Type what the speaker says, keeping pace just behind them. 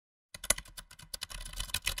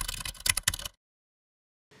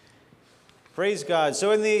Praise God.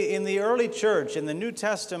 So in the early church, in the New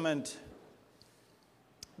Testament,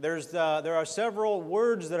 there are several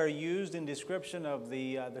words that are used in description of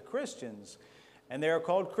the Christians. And they are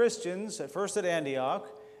called Christians, at first at Antioch.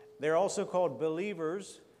 They're also called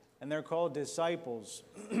believers, and they're called disciples.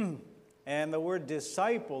 And the word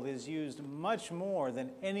disciple is used much more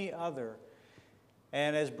than any other.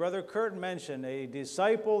 And as Brother Kurt mentioned, a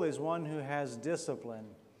disciple is one who has discipline.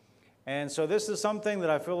 And so this is something that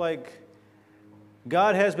I feel like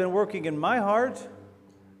God has been working in my heart,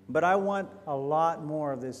 but I want a lot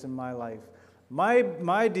more of this in my life.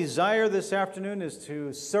 My desire this afternoon is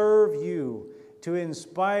to serve you, to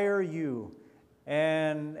inspire you.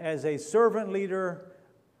 And as a servant leader,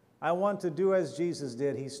 I want to do as Jesus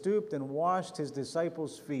did. He stooped and washed his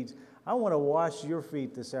disciples' feet. I want to wash your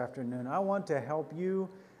feet this afternoon. I want to help you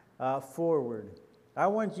forward. I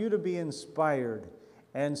want you to be inspired.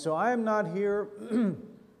 And so I am not here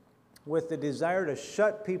with the desire to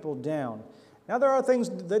shut people down. Now, there are things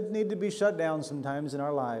that need to be shut down sometimes in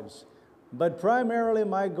our lives. But primarily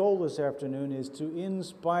my goal this afternoon is to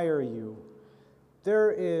inspire you.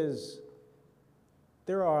 There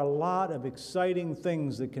are a lot of exciting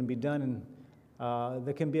things that can be done,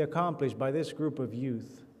 that can be accomplished by this group of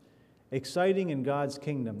youth. Exciting in God's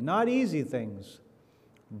kingdom. Not easy things,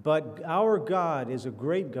 but our God is a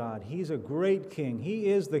great God. He's a great King. He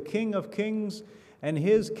is the King of kings, and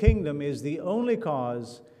His kingdom is the only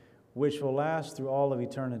cause which will last through all of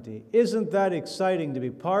eternity. Isn't that exciting to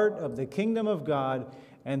be part of the kingdom of God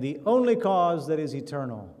and the only cause that is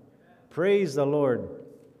eternal? Praise the Lord.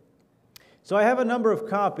 So I have a number of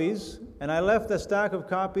copies, and I left a stack of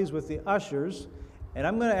copies with the ushers, and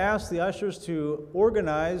I'm going to ask the ushers to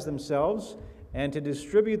organize themselves and to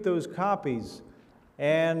distribute those copies.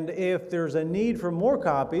 And if there's a need for more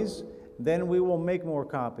copies, then we will make more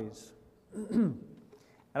copies.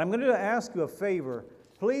 And I'm going to ask you a favor.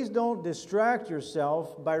 Please don't distract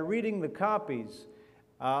yourself by reading the copies.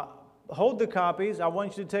 Hold the copies. I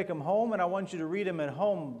want you to take them home, and I want you to read them at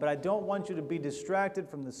home, but I don't want you to be distracted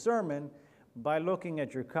from the sermon by looking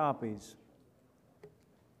at your copies.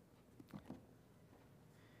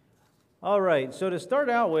 All right, so to start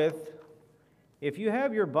out with, if you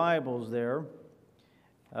have your Bibles there,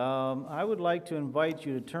 I would like to invite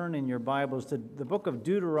you to turn in your Bibles to the book of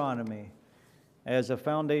Deuteronomy as a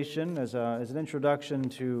foundation, as an introduction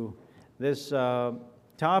to this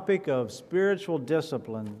topic of spiritual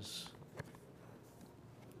disciplines.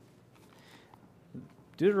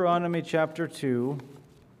 Deuteronomy chapter 2.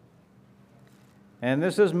 And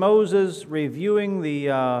this is Moses reviewing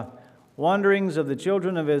the wanderings of the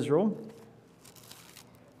children of Israel.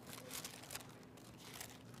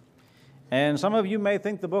 And some of you may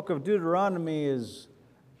think the book of Deuteronomy is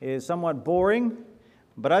somewhat boring,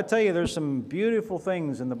 but I tell you, there's some beautiful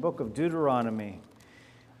things in the book of Deuteronomy.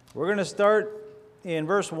 We're going to start in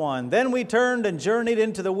verse 1. Then we turned and journeyed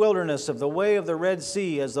into the wilderness of the way of the Red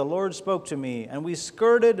Sea, as the Lord spoke to me, and we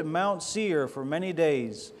skirted Mount Seir for many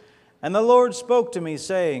days. And the Lord spoke to me,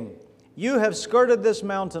 saying, You have skirted this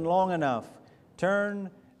mountain long enough. Turn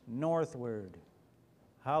northward.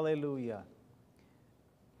 Hallelujah.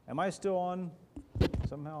 Am I still on?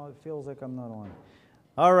 Somehow it feels like I'm not on.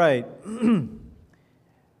 All right.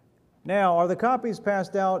 Now, are the copies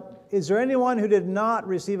passed out? Is there anyone who did not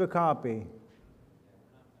receive a copy?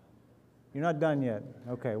 You're not done yet.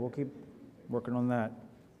 Okay, we'll keep working on that.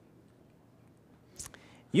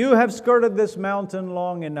 You have skirted this mountain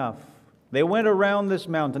long enough. They went around this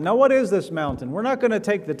mountain. Now, what is this mountain? We're not going to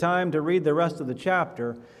take the time to read the rest of the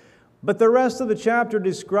chapter, but the rest of the chapter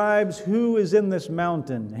describes who is in this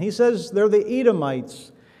mountain. He says they're the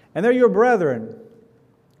Edomites, and they're your brethren.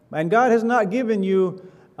 And God has not given you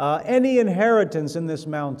any inheritance in this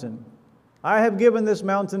mountain. I have given this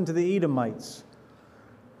mountain to the Edomites.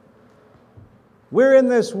 We're in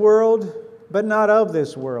this world, but not of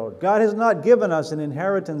this world. God has not given us an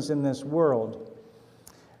inheritance in this world.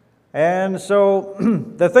 And so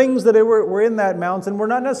the things that were in that mountain were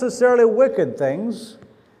not necessarily wicked things.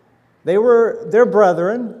 They were their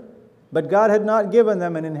brethren, but God had not given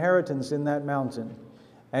them an inheritance in that mountain.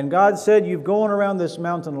 And God said, You've gone around this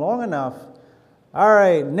mountain long enough. All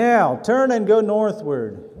right, now turn and go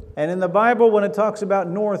northward. And in the Bible, when it talks about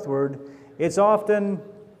northward, it's often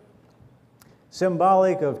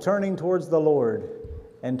symbolic of turning towards the Lord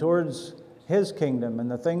and towards His kingdom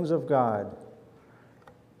and the things of God.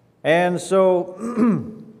 And so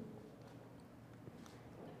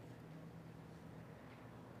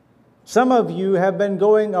some of you have been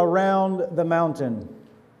going around the mountain.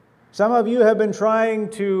 Some of you have been trying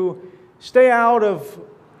to stay out of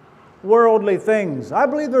worldly things. I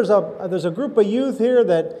believe there's a group of youth here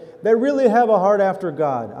that really have a heart after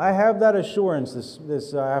God. I have that assurance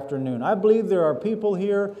this afternoon. I believe there are people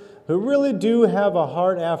here who really do have a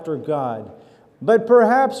heart after God. But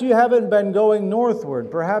perhaps you haven't been going northward.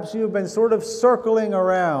 Perhaps you've been sort of circling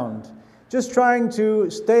around, just trying to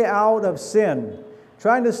stay out of sin,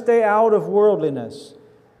 trying to stay out of worldliness.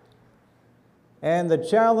 And the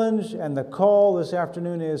challenge and the call this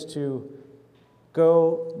afternoon is to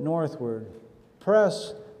go northward.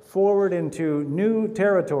 Press forward into new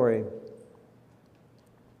territory.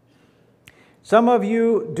 Some of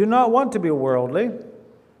you do not want to be worldly.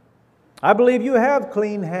 I believe you have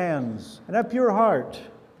clean hands and a pure heart.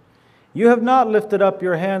 You have not lifted up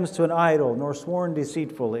your hands to an idol, nor sworn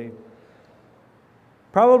deceitfully.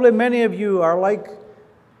 Probably many of you are like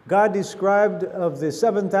God described of the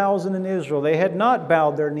 7,000 in Israel. They had not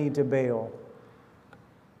bowed their knee to Baal.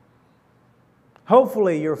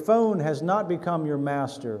 Hopefully your phone has not become your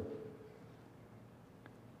master.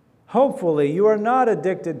 Hopefully you are not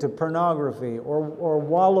addicted to pornography or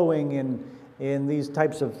wallowing in these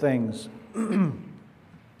types of things.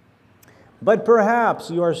 But perhaps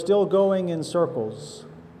you are still going in circles.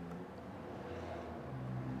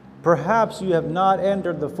 Perhaps you have not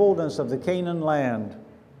entered the fullness of the Canaan land.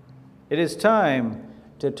 It is time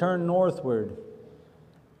to turn northward.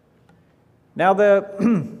 Now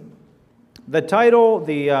the title,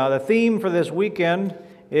 the theme for this weekend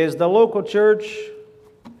is the local church,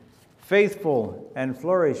 faithful and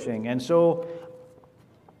flourishing. And so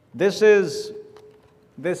this is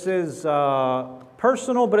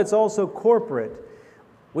personal, but it's also corporate.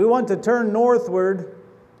 We want to turn northward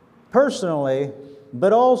personally,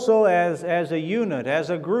 but also as a unit, as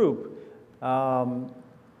a group.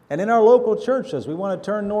 And in our local churches, we want to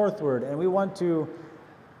turn northward, and we want to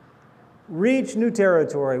reach new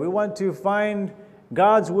territory. We want to find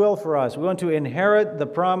God's will for us. We want to inherit the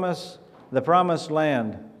promised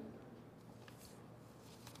land.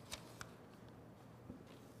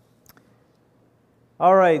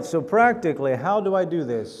 All right, so practically, how do I do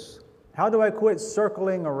this? How do I quit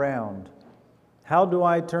circling around? How do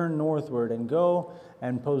I turn northward and go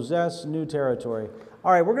and possess new territory?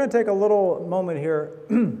 All right, we're going to take a little moment here.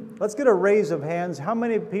 Let's get a raise of hands. How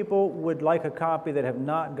many people would like a copy that have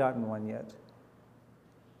not gotten one yet?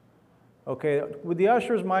 Okay, would the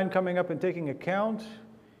ushers mind coming up and taking a count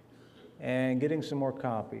and getting some more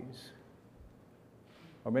copies?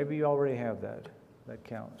 Or maybe you already have that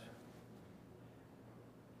count.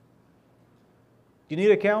 Do you need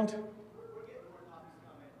a count?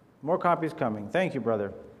 More copies coming. Thank you,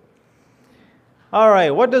 brother. All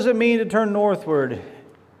right, what does it mean to turn northward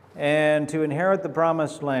and to inherit the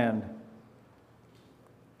promised land?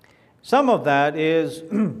 Some of that is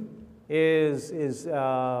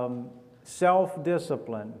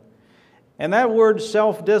self-discipline. And that word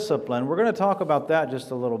self-discipline, we're going to talk about that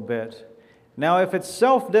just a little bit. Now, if it's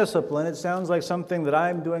self-discipline, it sounds like something that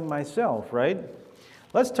I'm doing myself, right?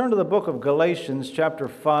 Let's turn to the book of Galatians chapter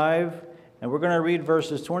 5, and we're going to read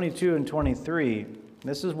verses 22 and 23.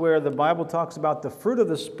 This is where the Bible talks about the fruit of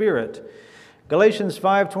the Spirit. Galatians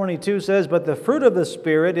 5:22 says, "But the fruit of the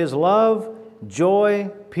Spirit is love, joy,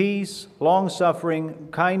 peace, long-suffering,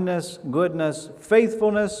 kindness, goodness,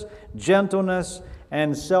 faithfulness, gentleness,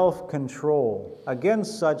 and self-control.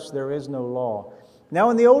 Against such there is no law." Now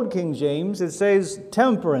in the Old King James it says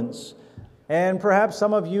temperance. And perhaps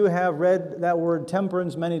some of you have read that word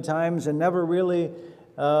temperance many times and never really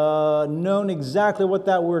known exactly what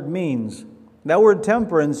that word means. That word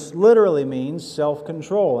temperance literally means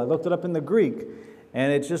self-control. I looked it up in the Greek,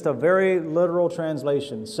 and it's just a very literal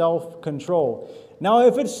translation, self-control. Now,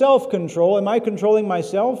 if it's self-control, am I controlling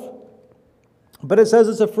myself? But it says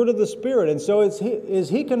it's a fruit of the Spirit, and so is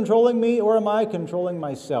He controlling me, or am I controlling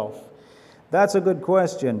myself? That's a good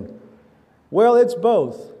question. Well, it's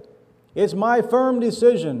both. It's my firm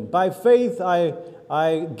decision. By faith,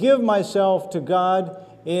 I give myself to God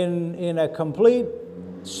in a complete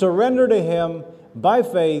surrender to Him by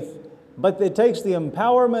faith, but it takes the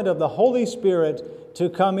empowerment of the Holy Spirit to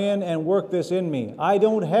come in and work this in me. I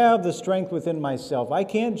don't have the strength within myself. I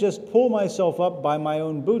can't just pull myself up by my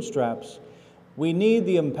own bootstraps. We need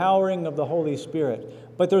the empowering of the Holy Spirit.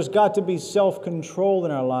 But there's got to be self-control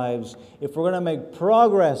in our lives. If we're going to make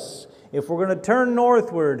progress, if we're going to turn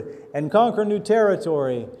northward and conquer new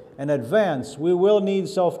territory and advance, we will need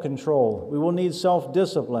self-control. We will need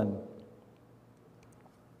self-discipline.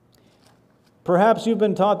 Perhaps you've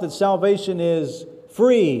been taught that salvation is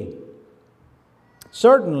free.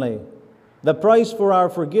 Certainly, the price for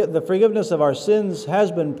the forgiveness of our sins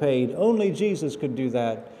has been paid. Only Jesus could do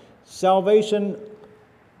that. Salvation,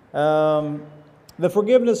 the The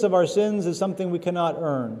forgiveness of our sins is something we cannot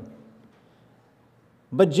earn.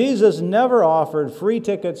 But Jesus never offered free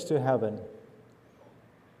tickets to heaven.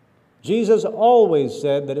 Jesus always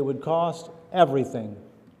said that it would cost everything.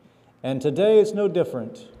 And today it's no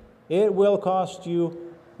different. It will cost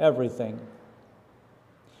you everything.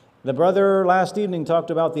 The brother last evening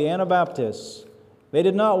talked about the Anabaptists. They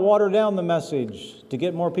did not water down the message to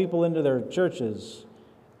get more people into their churches.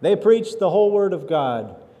 They preached the whole Word of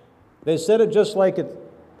God. They said it just like it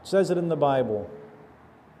says it in the Bible.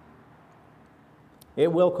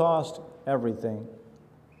 It will cost everything.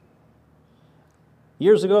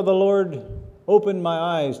 Years ago, the Lord opened my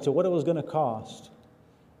eyes to what it was going to cost,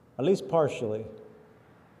 at least partially.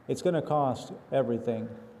 It's going to cost everything.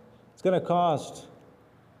 It's going to cost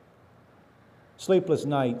sleepless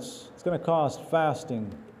nights. It's going to cost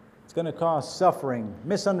fasting. It's going to cost suffering,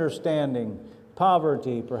 misunderstanding,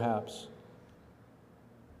 poverty, perhaps.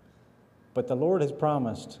 But the Lord has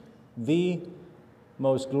promised the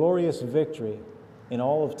most glorious victory in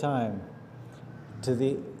all of time to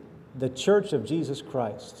the church of Jesus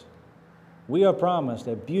Christ. We are promised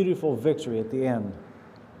a beautiful victory at the end.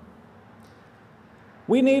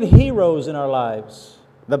 We need heroes in our lives.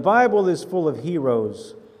 The Bible is full of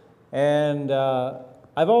heroes. And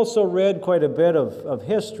I've also read quite a bit of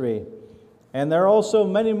history. And there are also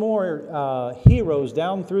many more heroes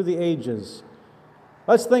down through the ages.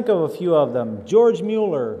 Let's think of a few of them. George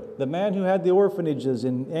Mueller, the man who had the orphanages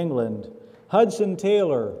in England. Hudson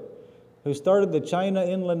Taylor, who started the China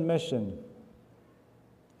Inland Mission.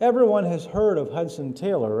 Everyone has heard of Hudson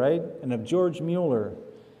Taylor, right? And of George Mueller.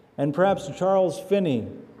 And perhaps Charles Finney.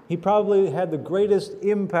 He probably had the greatest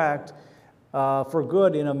impact for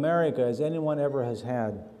good in America as anyone ever has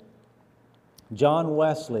had. John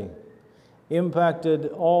Wesley impacted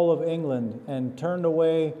all of England and turned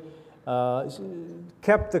away,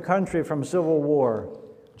 kept the country from civil war.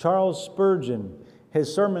 Charles Spurgeon,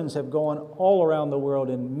 his sermons have gone all around the world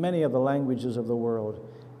in many of the languages of the world.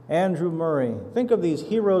 Andrew Murray. Think of these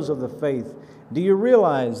heroes of the faith. Do you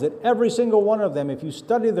realize that every single one of them, if you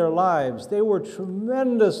study their lives, they were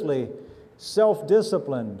tremendously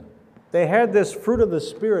self-disciplined. They had this fruit of the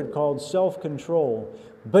Spirit called self-control.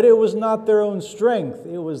 But it was not their own strength.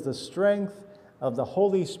 It was the strength of the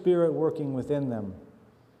Holy Spirit working within them.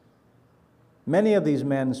 Many of these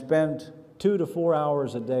men spent 2 to 4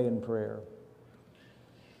 hours a day in prayer.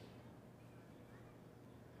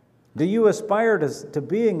 Do you aspire to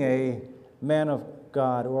being a man of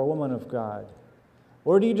God or a woman of God?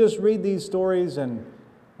 Or do you just read these stories and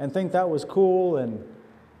think that was cool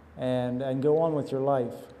and go on with your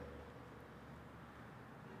life?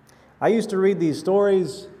 I used to read these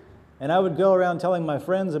stories, and I would go around telling my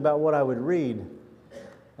friends about what I would read.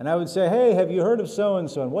 And I would say, hey, have you heard of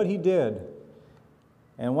so-and-so and what he did?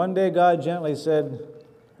 And one day God gently said,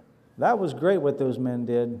 that was great what those men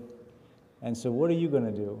did. And so what are you going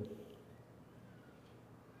to do?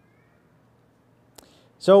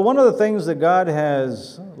 So one of the things that God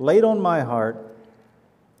has laid on my heart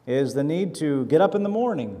is the need to get up in the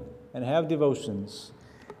morning and have devotions.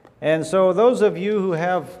 And so those of you who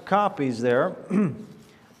have copies there,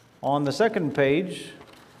 on the second page,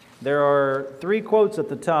 there are 3 quotes at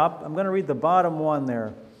the top. I'm going to read the bottom one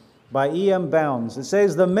there by E.M. Bounds. It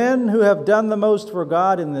says, the men who have done the most for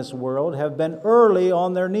God in this world have been early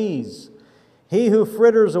on their knees. He who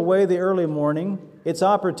fritters away the early morning, its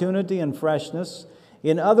opportunity and freshness,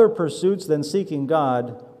 in other pursuits than seeking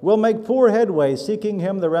God, will make poor headway seeking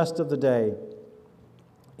Him the rest of the day.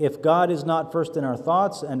 If God is not first in our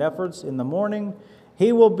thoughts and efforts in the morning,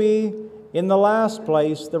 He will be in the last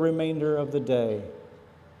place the remainder of the day.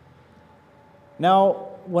 Now,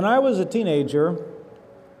 when I was a teenager,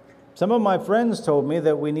 some of my friends told me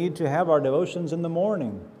that we need to have our devotions in the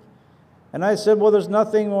morning. And I said, well, there's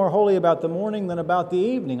nothing more holy about the morning than about the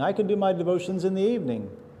evening. I can do my devotions in the evening.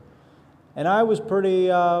 And I was pretty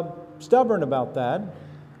stubborn about that.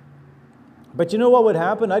 But you know what would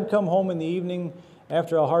happen? I'd come home in the evening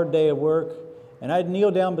after a hard day of work, and I'd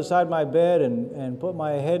kneel down beside my bed and put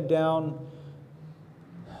my head down.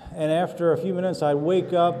 And after a few minutes, I'd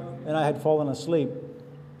wake up, and I had fallen asleep.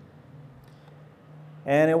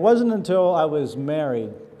 And it wasn't until I was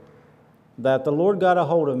married that the Lord got a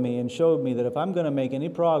hold of me and showed me that if I'm going to make any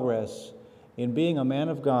progress in being a man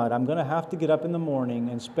of God, I'm going to have to get up in the morning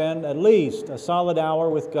and spend at least a solid hour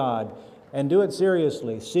with God and do it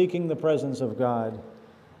seriously, seeking the presence of God.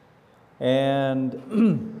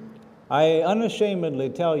 And I unashamedly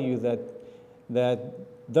tell you that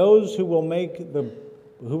those who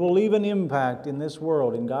will leave an impact in this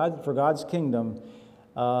world for God's kingdom,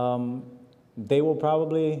 they will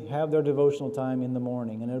probably have their devotional time in the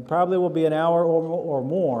morning. And it probably will be an hour or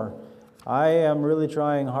more. I am really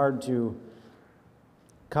trying hard to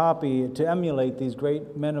emulate these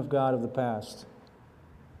great men of God of the past.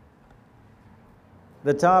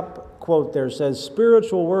 The top quote there says,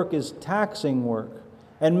 "Spiritual work is taxing work,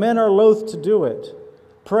 and men are loath to do it.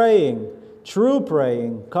 Praying, true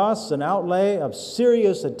praying, costs an outlay of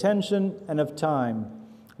serious attention and of time,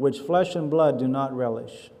 which flesh and blood do not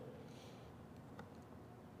relish."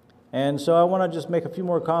 And so I want to just make a few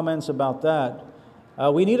more comments about that.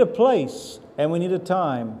 We need a place, and we need a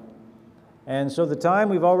time. And so the time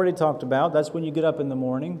we've already talked about, that's when you get up in the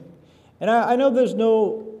morning. And I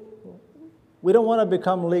know we don't want to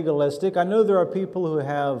become legalistic. I know there are people who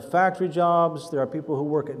have factory jobs. There are people who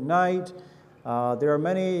work at night. There are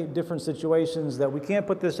many different situations that we can't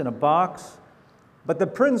put this in a box. But the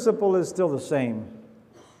principle is still the same.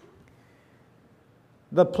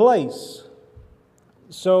 The place.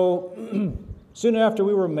 So soon after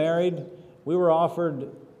we were married, we were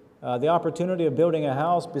offered the opportunity of building a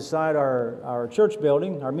house beside our church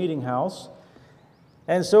building, our meeting house.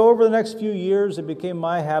 And so over the next few years, it became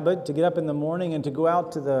my habit to get up in the morning and to go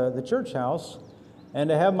out to the church house and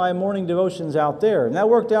to have my morning devotions out there. And that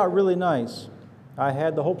worked out really nice. I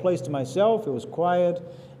had the whole place to myself. It was quiet,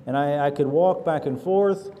 and I could walk back and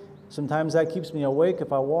forth. Sometimes that keeps me awake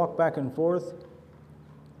if I walk back and forth.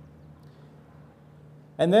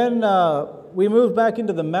 And then we moved back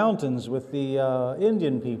into the mountains with the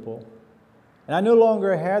Indian people. And I no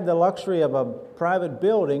longer had the luxury of a private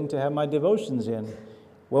building to have my devotions in.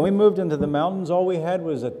 When we moved into the mountains, all we had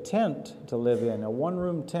was a tent to live in, a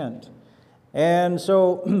one-room tent. And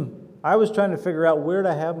so I was trying to figure out where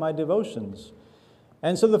to have my devotions.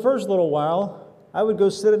 And so the first little while, I would go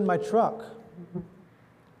sit in my truck.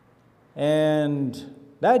 And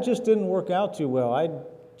that just didn't work out too well. I'd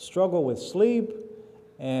struggle with sleep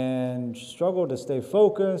and struggle to stay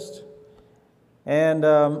focused. And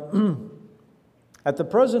at the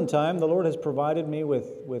present time, the Lord has provided me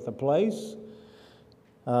with a place,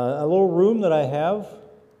 a little room that I have,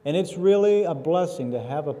 and it's really a blessing to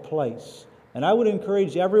have a place. And I would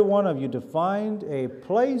encourage every one of you to find a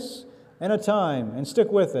place and a time and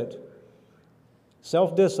stick with it.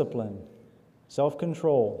 Self-discipline,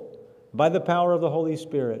 self-control, by the power of the Holy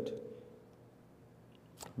Spirit.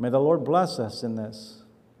 May the Lord bless us in this,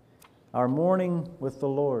 our morning with the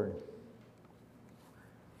Lord.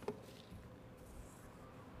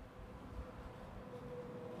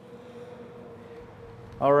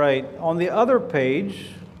 All right, on the other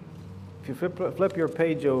page, if you flip your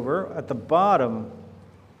page over, at the bottom,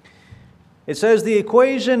 it says the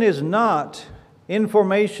equation is not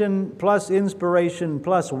information plus inspiration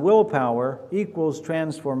plus willpower equals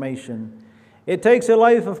transformation. It takes a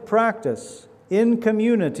life of practice in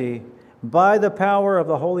community by the power of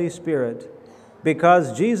the Holy Spirit,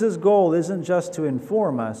 because Jesus' goal isn't just to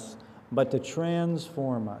inform us, but to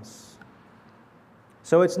transform us.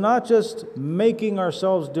 So it's not just making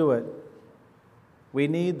ourselves do it. We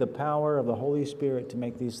need the power of the Holy Spirit to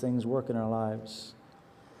make these things work in our lives.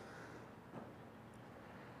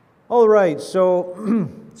 All right, so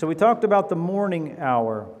we talked about the morning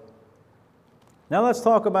hour. Now let's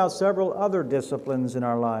talk about several other disciplines in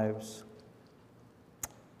our lives.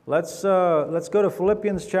 Let's go to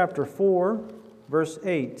Philippians chapter 4, verse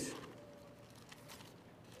 8.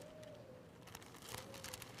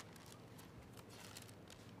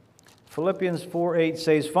 Philippians 4:8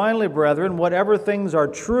 says, "Finally, brethren, whatever things are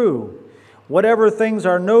true, whatever things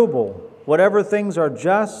are noble, whatever things are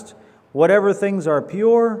just, whatever things are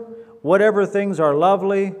pure, whatever things are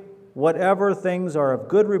lovely, whatever things are of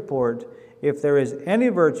good report, if there is any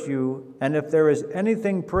virtue and if there is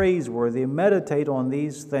anything praiseworthy, meditate on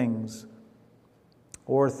these things,"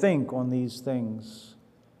 or think on these things.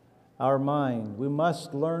 Our mind. We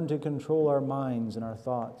must learn to control our minds and our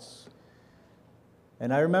thoughts.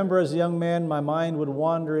 And I remember as a young man, my mind would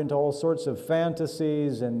wander into all sorts of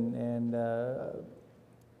fantasies and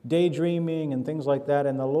daydreaming and things like that.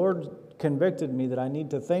 And the Lord convicted me that I need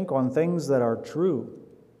to think on things that are true.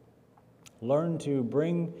 Learn to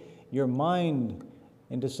bring your mind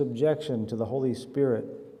into subjection to the Holy Spirit.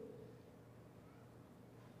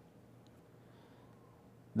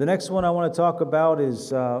 The next one I want to talk about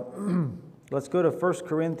is, let's go to 1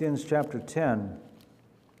 Corinthians chapter 10.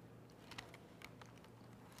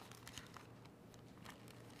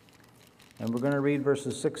 And we're going to read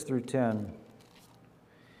verses 6 through 10.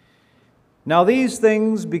 "Now these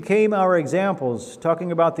things became our examples,"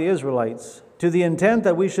 talking about the Israelites, "to the intent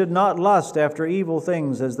that we should not lust after evil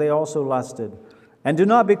things as they also lusted. And do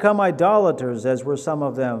not become idolaters, as were some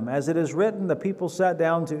of them. As it is written, the people sat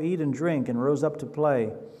down to eat and drink and rose up to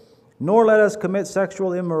play. Nor let us commit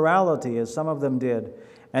sexual immorality, as some of them did.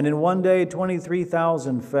 And in one day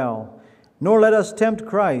 23,000 fell. Nor let us tempt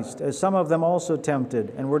Christ, as some of them also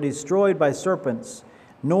tempted, and were destroyed by serpents.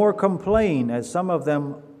 Nor complain, as some of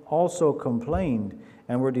them also complained,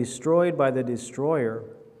 and were destroyed by the destroyer.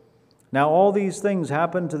 Now all these things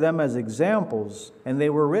happened to them as examples, and they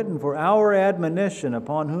were written for our admonition,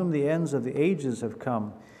 upon whom the ends of the ages have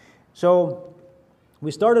come. So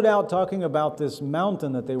we started out talking about this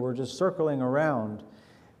mountain that they were just circling around.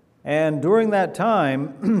 And during that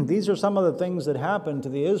time, these are some of the things that happened to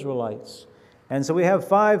the Israelites. And so we have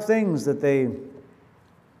 5 things that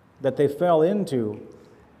they fell into.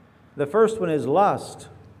 The first one is lust.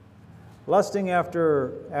 Lusting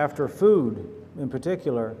after food in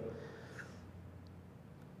particular.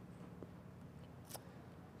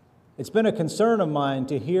 It's been a concern of mine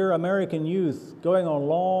to hear American youth going on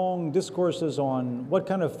long discourses on what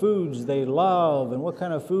kind of foods they love and what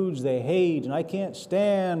kind of foods they hate. And I can't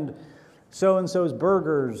stand so-and-so's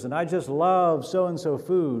burgers, and I just love so-and-so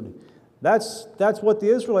food. That's what the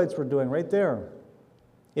Israelites were doing right there.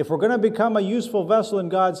 If we're going to become a useful vessel in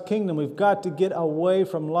God's kingdom, we've got to get away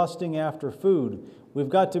from lusting after food. We've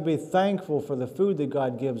got to be thankful for the food that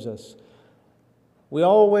God gives us. We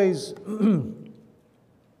always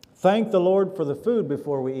thank the Lord for the food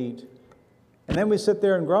before we eat. And then we sit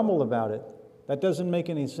there and grumble about it. That doesn't make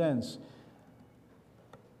any sense.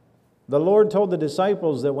 The Lord told the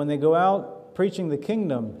disciples that when they go out preaching the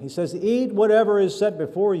kingdom, He says, eat whatever is set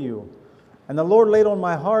before you. And the Lord laid on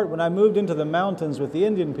my heart when I moved into the mountains with the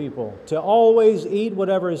Indian people to always eat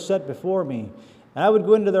whatever is set before me. And I would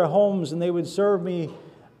go into their homes and they would serve me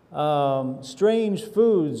strange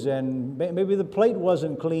foods, and maybe the plate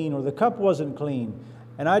wasn't clean or the cup wasn't clean.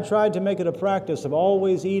 And I tried to make it a practice of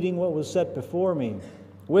always eating what was set before me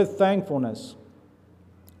with thankfulness,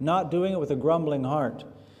 not doing it with a grumbling heart.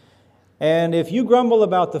 And if you grumble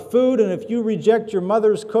about the food, and if you reject your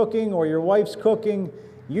mother's cooking or your wife's cooking,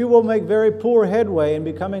 you will make very poor headway in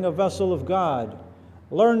becoming a vessel of God.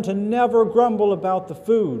 Learn to never grumble about the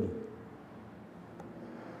food.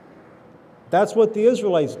 That's what the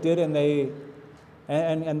Israelites did, and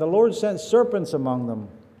the Lord sent serpents among them.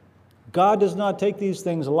 God does not take these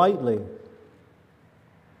things lightly.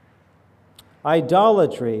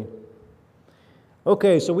 Idolatry.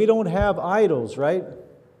 Okay, so we don't have idols, right?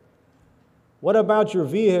 What about your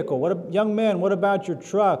vehicle? Young man, what about your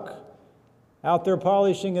truck? Out there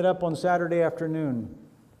polishing it up on Saturday afternoon.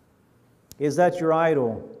 Is that your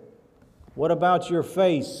idol? What about your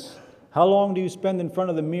face? How long do you spend in front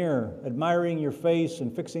of the mirror admiring your face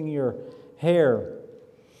and fixing your hair?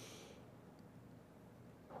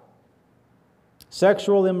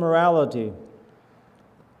 Sexual immorality.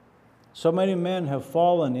 So many men have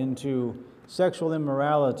fallen into sexual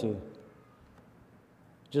immorality.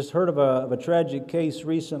 Just heard of a tragic case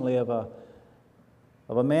recently of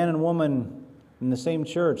a man and woman in the same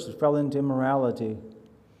church that fell into immorality.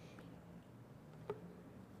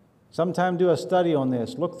 Sometime do a study on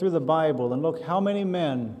this. Look through the Bible and look how many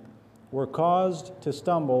men were caused to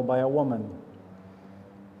stumble by a woman.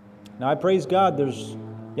 Now I praise God there's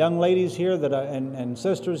young ladies here and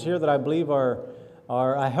sisters here that I believe are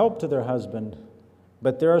a help to their husband.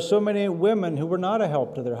 But there are so many women who were not a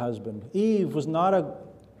help to their husband. Eve was not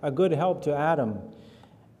a good help to Adam.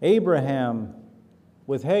 Abraham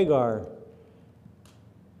with Hagar.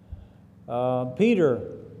 Peter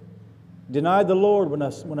denied the Lord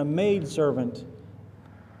when a maidservant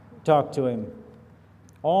talked to him.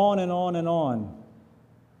 On and on and on.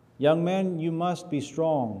 Young men, you must be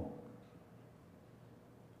strong.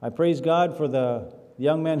 I praise God for the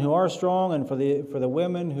young men who are strong and for the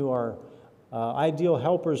women who are ideal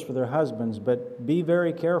helpers for their husbands, but be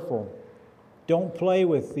very careful. Don't play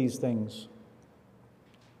with these things.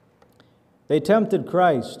 They tempted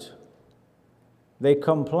Christ. They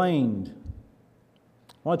complained.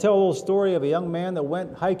 I want to tell a little story of a young man that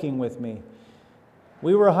went hiking with me.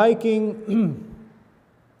 We were hiking,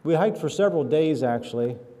 we hiked for several days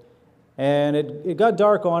actually, and it got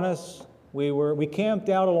dark on us. We camped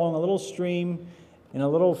out along a little stream in a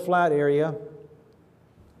little flat area,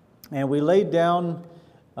 and we laid down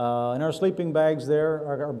in our sleeping bags there,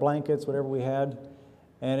 our blankets, whatever we had,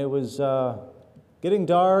 and it was getting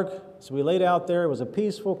dark, so we laid out there. It was a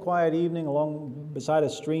peaceful, quiet evening along beside a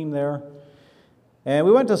stream there, and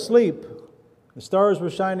we went to sleep. The stars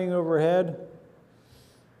were shining overhead.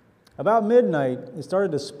 About midnight, it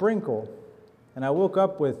started to sprinkle, and I woke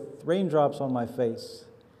up with raindrops on my face.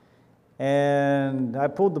 And I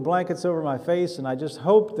pulled the blankets over my face, and I just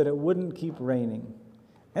hoped that it wouldn't keep raining.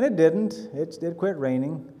 And it didn't. It did quit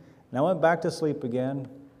raining. And I went back to sleep again.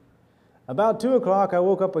 About 2 o'clock, I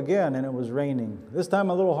woke up again, and it was raining. This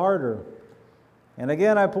time a little harder. And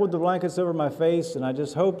again, I pulled the blankets over my face, and I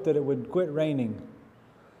just hoped that it would quit raining.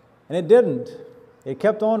 And it didn't. It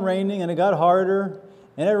kept on raining, and it got harder,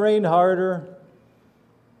 and it rained harder.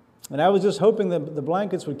 And I was just hoping that the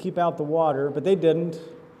blankets would keep out the water, but they didn't.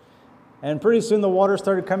 And pretty soon the water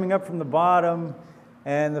started coming up from the bottom,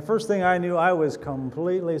 and the first thing I knew, I was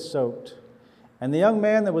completely soaked. And the young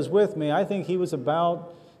man that was with me, I think he was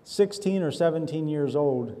about 16 or 17 years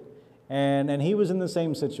old, and he was in the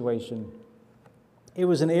same situation. It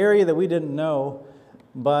was an area that we didn't know,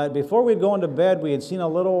 but before we'd gone to bed, we had seen a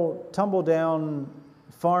little tumble-down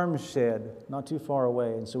farm shed not too far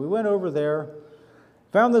away. And so we went over there,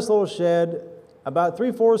 found this little shed. About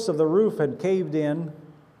 3/4 of the roof had caved in,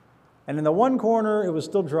 and in the one corner, it was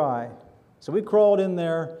still dry. So we crawled in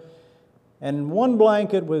there, and one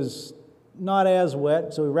blanket was not as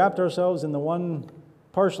wet, so we wrapped ourselves in the one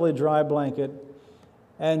partially dry blanket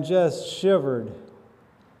and just shivered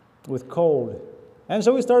with cold. And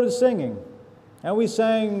so we started singing, and we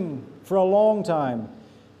sang for a long time.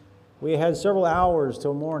 We had several hours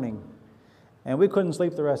till morning, and we couldn't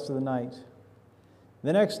sleep the rest of the night.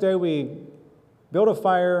 The next day, we built a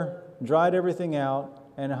fire, dried everything out,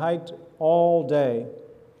 and hiked all day.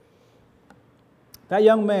 That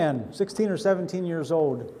young man, 16 or 17 years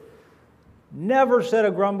old, never said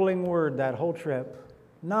a grumbling word that whole trip.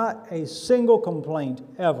 Not a single complaint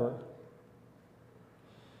ever.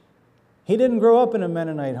 He didn't grow up in a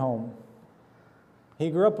Mennonite home.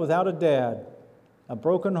 He grew up without a dad, a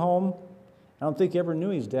broken home. I don't think he ever knew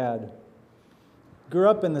his dad. Grew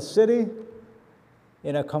up in the city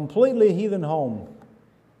in a completely heathen home.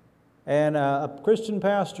 And a Christian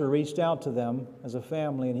pastor reached out to them as a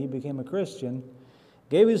family, and he became a Christian.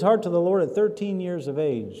 Gave his heart to the Lord at 13 years of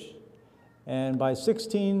age. And by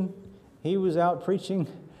 16, he was out preaching,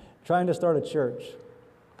 trying to start a church.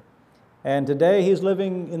 And today he's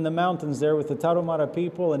living in the mountains there with the Tarahumara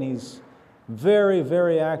people, and he's very,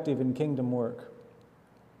 very active in kingdom work.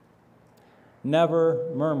 Never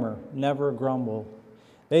murmur, never grumble.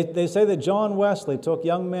 They say that John Wesley took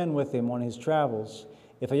young men with him on his travels.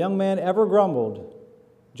 If a young man ever grumbled,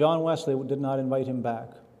 John Wesley did not invite him back.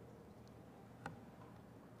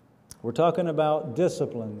 We're talking about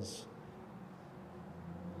disciplines.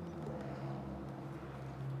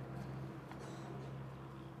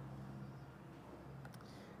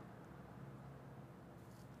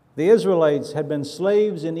 The Israelites had been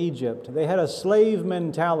slaves in Egypt. They had a slave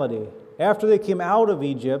mentality. After they came out of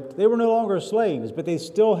Egypt, they were no longer slaves, but they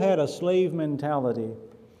still had a slave mentality.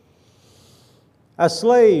 A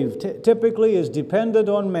slave typically is dependent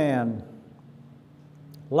on man,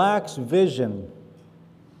 lacks vision,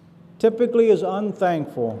 typically is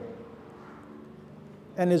unthankful,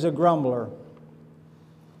 and is a grumbler.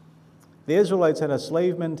 The Israelites had a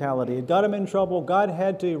slave mentality. It got them in trouble. God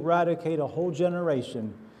had to eradicate a whole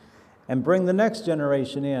generation and bring the next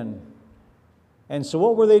generation in. And so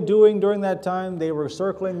what were they doing during that time? They were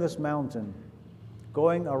circling this mountain,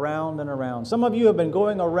 going around and around. Some of you have been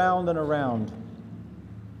going around and around.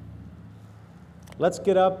 Let's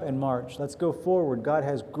get up and march. Let's go forward. God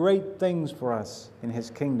has great things for us in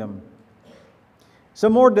His kingdom.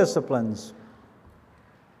 Some more disciplines.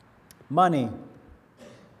 Money.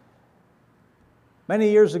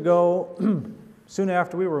 Many years ago, soon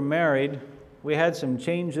after we were married, we had some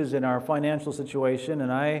changes in our financial situation,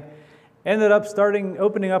 and I ended up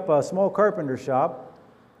opening up a small carpenter shop.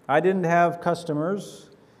 I didn't have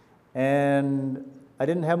customers, and I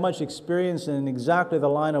didn't have much experience in exactly the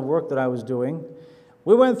line of work that I was doing.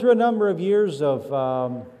 We went through a number of years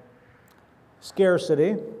of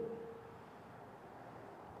scarcity.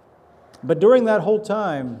 But during that whole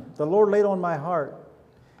time, the Lord laid on my heart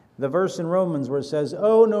the verse in Romans where it says,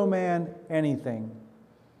 "Owe no man anything."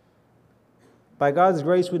 By God's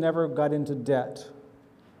grace, we never got into debt.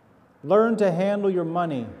 Learn to handle your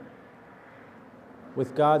money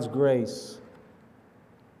with God's grace.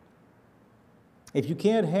 If you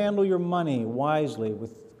can't handle your money wisely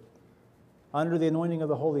under the anointing of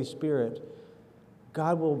the Holy Spirit,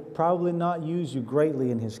 God will probably not use you greatly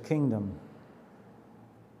in His kingdom.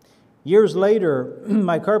 Years later,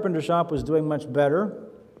 my carpenter shop was doing much better,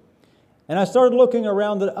 and I started looking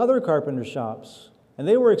around at other carpenter shops. And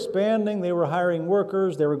they were expanding, they were hiring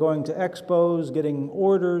workers, they were going to expos, getting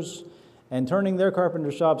orders, and turning their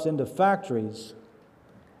carpenter shops into factories.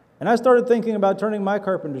 And I started thinking about turning my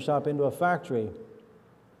carpenter shop into a factory.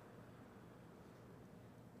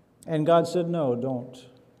 And God said, "No, don't.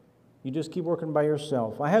 You just keep working by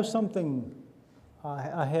yourself. I have something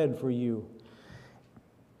ahead for you.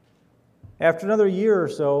 After another year or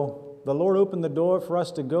so, the Lord opened the door for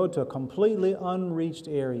us to go to a completely unreached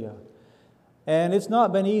area. And it's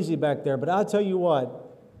not been easy back there, but I'll tell you what,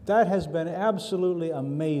 that has been absolutely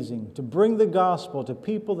amazing, to bring the gospel to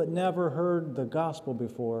people that never heard the gospel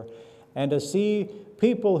before, and to see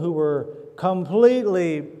people who were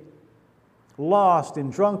completely lost in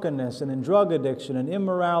drunkenness and in drug addiction and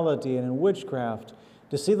immorality and in witchcraft,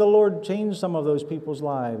 to see the Lord change some of those people's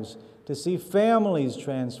lives, to see families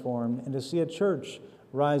transformed, and to see a church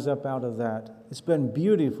rise up out of that. It's been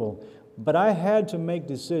beautiful. But I had to make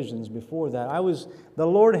decisions before that. The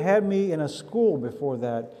Lord had me in a school before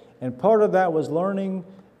that, and part of that was learning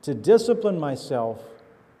to discipline myself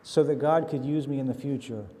so that God could use me in the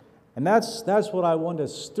future. And that's what I want to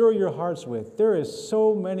stir your hearts with. There is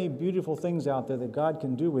so many beautiful things out there that God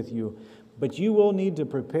can do with you, but you will need to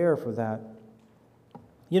prepare for that.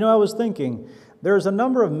 You know, I was thinking, there's a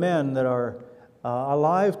number of men that are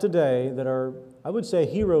alive today that are, I would say,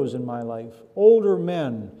 heroes in my life. Older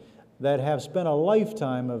men that have spent a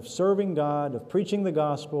lifetime of serving God, of preaching the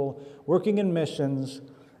gospel, working in missions.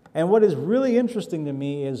 And what is really interesting to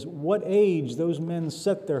me is what age those men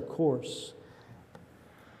set their course.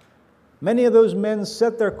 Many of those men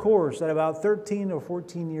set their course at about 13 or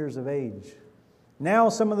 14 years of age. Now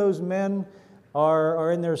some of those men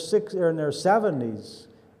are in their 70s,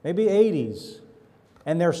 maybe 80s,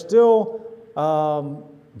 and they're still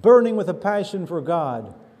burning with a passion for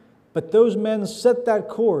God. But those men set that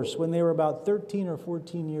course when they were about 13 or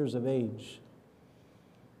 14 years of age.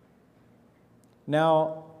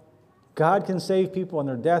 Now, God can save people on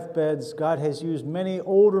their deathbeds. God has used many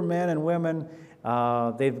older men and women.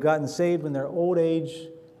 They've gotten saved in their old age.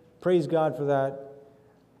 Praise God for that.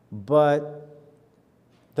 But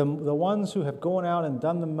the ones who have gone out and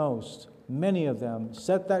done the most, many of them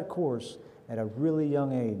set that course at a really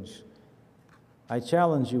young age. I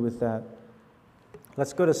challenge you with that.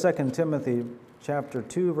 Let's go to 2 Timothy chapter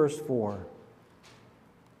 2, verse 4.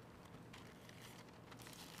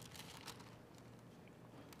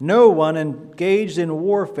 No one engaged in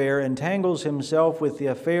warfare entangles himself with the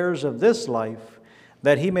affairs of this life,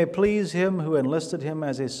 that he may please him who enlisted him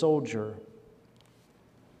as a soldier.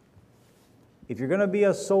 If you're going to be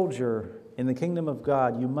a soldier in the kingdom of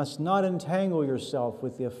God, you must not entangle yourself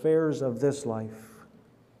with the affairs of this life.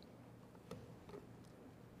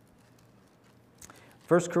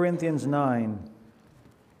 1 Corinthians 9,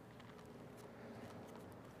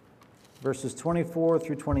 verses 24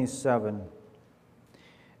 through 27.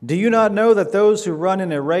 Do you not know that those who run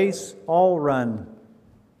in a race all run,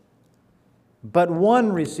 but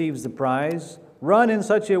one receives the prize? Run in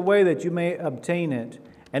such a way that you may obtain it.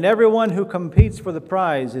 And everyone who competes for the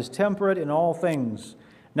prize is temperate in all things.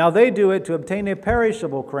 Now they do it to obtain a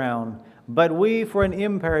perishable crown, but we for an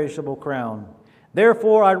imperishable crown.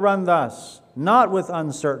 Therefore I run thus, not with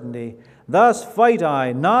uncertainty. Thus fight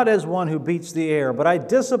I, not as one who beats the air, but I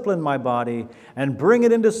discipline my body and bring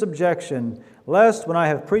it into subjection, lest when I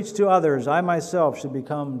have preached to others, I myself should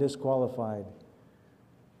become disqualified.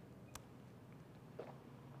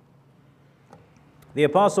 The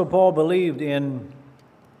Apostle Paul believed in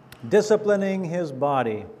disciplining his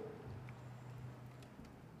body.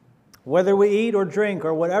 Whether we eat or drink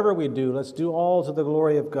or whatever we do, let's do all to the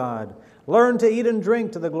glory of God. Learn to eat and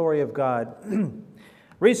drink to the glory of God.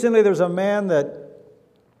 Recently, there's a man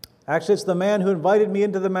it's the man who invited me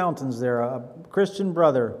into the mountains there, a Christian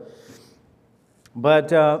brother.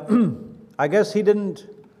 But I guess he didn't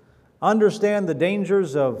understand the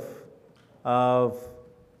dangers of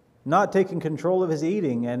not taking control of his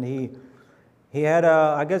eating. And he had,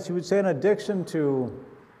 I guess you would say, an addiction to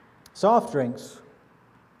soft drinks.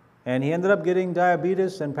 And he ended up getting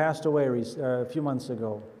diabetes and passed away a few months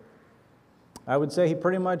ago. I would say he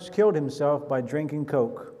pretty much killed himself by drinking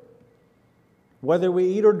Coke. Whether we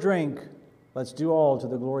eat or drink, let's do all to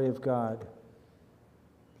the glory of God.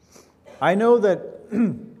 I know that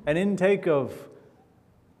an intake of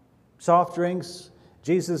soft drinks,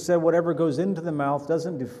 Jesus said whatever goes into the mouth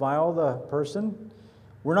doesn't defile the person.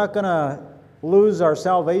 We're not going to lose our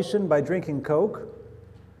salvation by drinking Coke.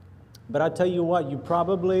 But I tell you what,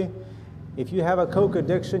 if you have a Coke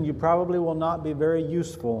addiction, you probably will not be very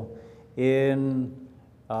useful in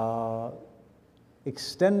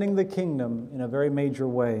extending the kingdom in a very major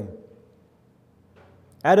way.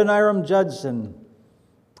 Adoniram Judson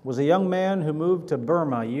was a young man who moved to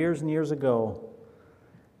Burma years and years ago.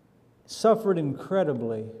 Suffered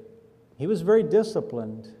incredibly. He was very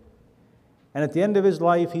disciplined. And at the end of his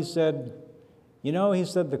life, he said,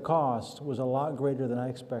 the cost was a lot greater than I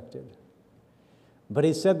expected. But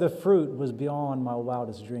he said the fruit was beyond my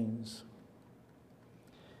wildest dreams.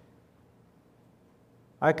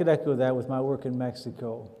 I could echo that with my work in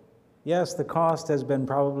Mexico. Yes, the cost has been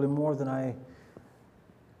probably more than I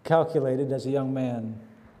calculated as a young man.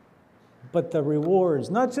 But the rewards,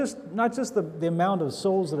 not just the amount of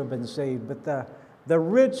souls that have been saved, but the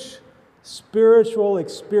rich spiritual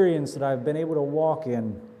experience that I've been able to walk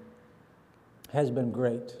in has been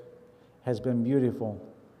great, has been beautiful.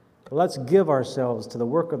 Let's give ourselves to the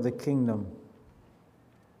work of the kingdom.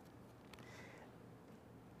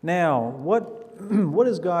 Now, what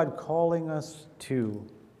is God calling us to?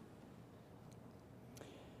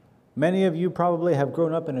 Many of you probably have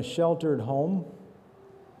grown up in a sheltered home.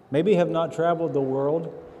 Maybe have not traveled the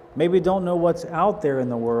world. Maybe don't know what's out there in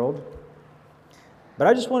the world. But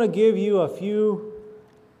I just want to give you a few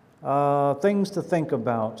things to think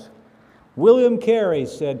about. William Carey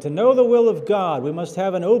said, to know the will of God, we must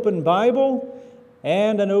have an open Bible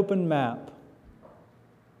and an open map.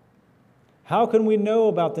 How can we know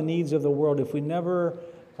about the needs of the world if we never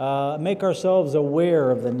make ourselves aware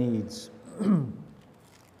of the needs?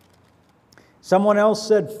 Someone else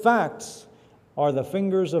said, facts are the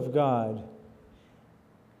fingers of God.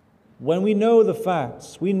 When we know the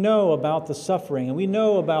facts, we know about the suffering, and we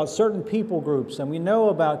know about certain people groups, and we know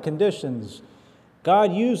about conditions.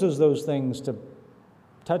 God uses those things to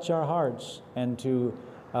touch our hearts and to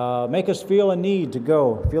make us feel a need to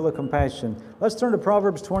go, feel the compassion. Let's turn to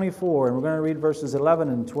Proverbs 24, and we're going to read verses 11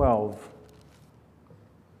 and 12.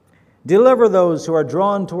 Deliver those who are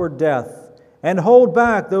drawn toward death, and hold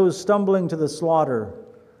back those stumbling to the slaughter.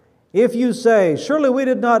 If you say, surely we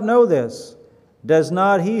did not know this, does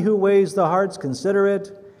not he who weighs the hearts consider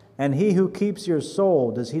it? And he who keeps your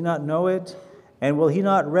soul, does he not know it? And will he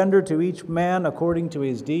not render to each man according to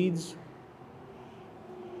his deeds?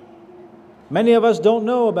 Many of us don't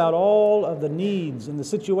know about all of the needs and the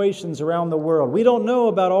situations around the world. We don't know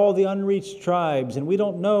about all the unreached tribes, and we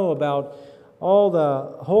don't know about all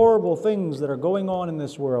the horrible things that are going on in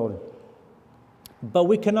this world. But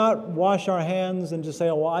we cannot wash our hands and just say,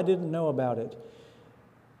 oh, well, I didn't know about it.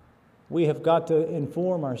 We have got to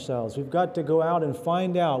inform ourselves. We've got to go out and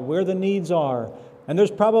find out where the needs are. And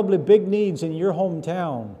there's probably big needs in your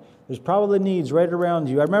hometown. There's probably needs right around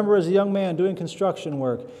you. I remember as a young man doing construction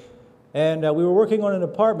work, and we were working on an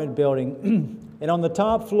apartment building. And on the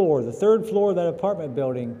top floor, the third floor of that apartment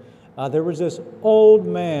building, there was this old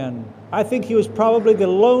man. I think he was probably the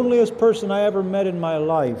loneliest person I ever met in my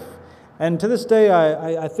life. And to this day,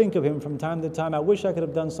 I think of him from time to time. I wish I could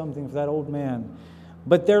have done something for that old man.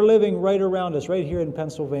 But they're living right around us, right here in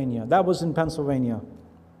Pennsylvania. That was in Pennsylvania.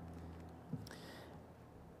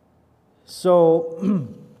 So,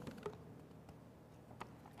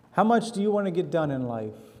 how much do you want to get done in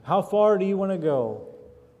life? How far do you want to go?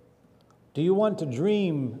 Do you want to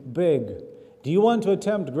dream big? Do you want to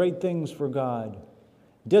attempt great things for God?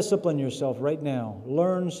 Discipline yourself right now.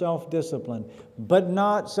 Learn self-discipline, but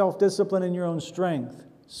not self-discipline in your own strength.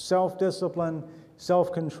 Self-discipline,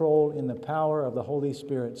 self-control in the power of the Holy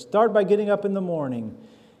Spirit. Start by getting up in the morning.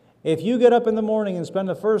 If you get up in the morning and spend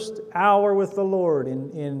the first hour with the Lord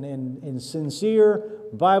in sincere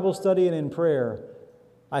Bible study and in prayer,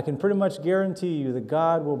 I can pretty much guarantee you that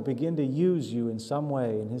God will begin to use you in some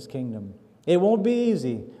way in His kingdom. It won't be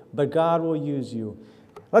easy, but God will use you.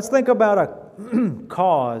 Let's think about a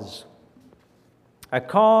cause. A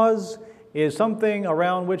cause is something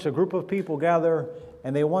around which a group of people gather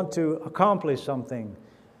and they want to accomplish something.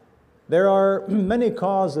 There are many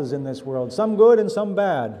causes in this world, some good and some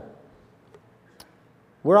bad.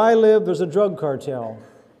 Where I live, there's a drug cartel.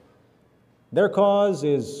 Their cause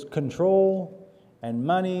is control and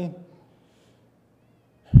money.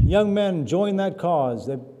 Young men join that cause.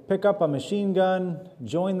 They pick up a machine gun,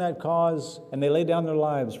 join that cause, and they lay down their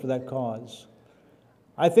lives for that cause.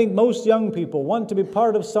 I think most young people want to be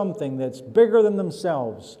part of something that's bigger than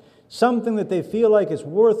themselves, something that they feel like is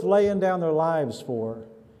worth laying down their lives for.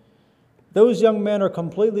 Those young men are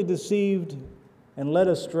completely deceived and led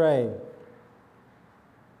astray.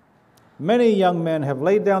 Many young men have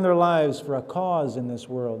laid down their lives for a cause in this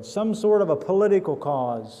world, some sort of a political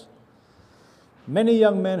cause. Many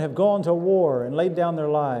young men have gone to war and laid down their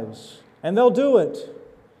lives, and they'll do it.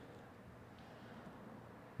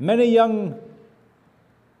 Many young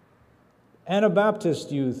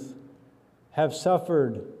Anabaptist youth have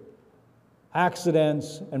suffered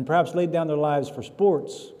accidents and perhaps laid down their lives for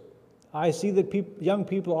sports. I see that young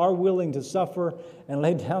people are willing to suffer and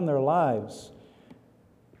lay down their lives.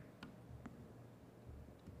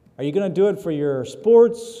 Are you going to do it for your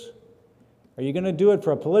sports? Are you going to do it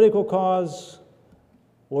for a political cause?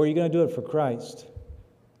 Or are you going to do it for Christ?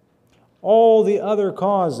 All the other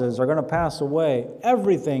causes are going to pass away.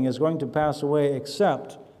 Everything is going to pass away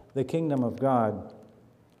except the kingdom of God.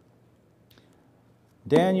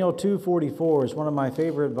 Daniel 2:44 is one of my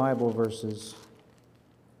favorite Bible verses.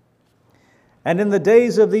 And in the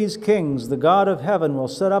days of these kings, the God of heaven will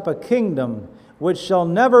set up a kingdom which shall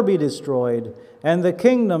never be destroyed, and the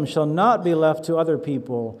kingdom shall not be left to other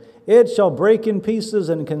people. It shall break in pieces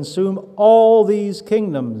and consume all these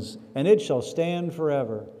kingdoms, and it shall stand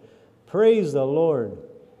forever. Praise the Lord.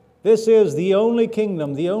 This is the only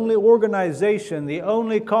kingdom, the only organization, the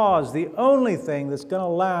only cause, the only thing that's going to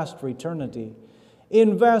last for eternity.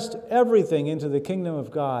 Invest everything into the kingdom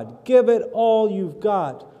of God. Give it all you've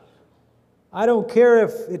got. I don't care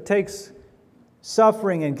if it takes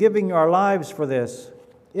suffering and giving our lives for this.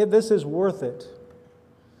 This is worth it.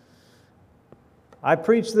 I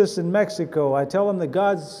preach this in Mexico. I tell them that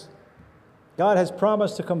God has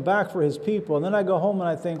promised to come back for His people. And then I go home and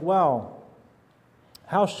I think, wow,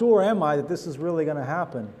 how sure am I that this is really going to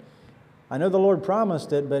happen? I know the Lord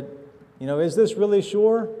promised it, but, is this really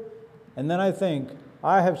sure? And then I think,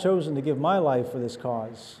 I have chosen to give my life for this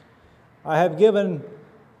cause. I have given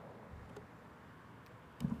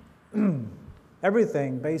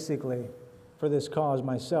everything, basically, for this cause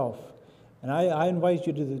myself. And I invite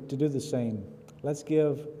you to do the same. Let's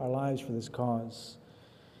give our lives for this cause.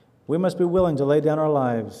 We must be willing to lay down our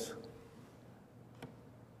lives.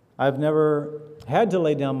 I've never had to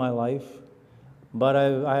lay down my life, but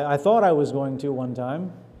I thought I was going to one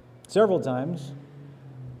time, several times.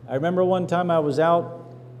 I remember one time I was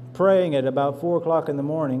out praying at about 4 o'clock in the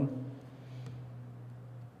morning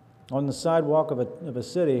on the sidewalk of a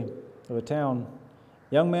city, of a town.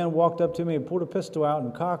 A young man walked up to me and pulled a pistol out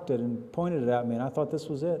and cocked it and pointed it at me, and I thought this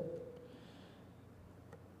was it.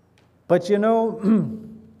 But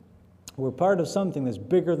we're part of something that's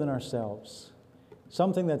bigger than ourselves,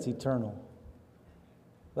 something that's eternal.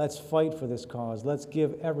 Let's fight for this cause. Let's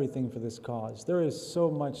give everything for this cause. There is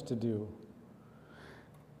so much to do.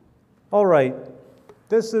 All right,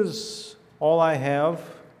 this is all I have.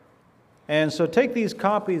 And so take these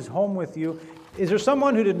copies home with you. Is there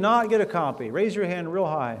someone who did not get a copy? Raise your hand real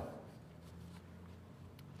high.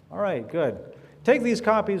 All right, good. Take these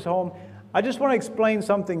copies home. I just want to explain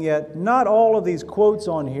something yet. Not all of these quotes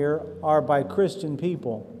on here are by Christian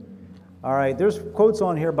people. All right, there's quotes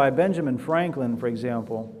on here by Benjamin Franklin, for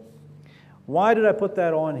example. Why did I put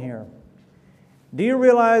that on here? Do you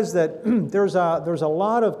realize that there's a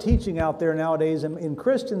lot of teaching out there nowadays in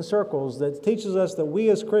Christian circles that teaches us that we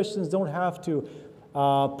as Christians don't have to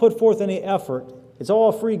put forth any effort. It's all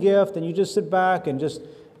a free gift, and you just sit back and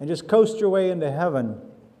just coast your way into heaven.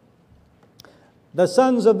 The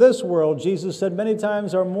sons of this world, Jesus said many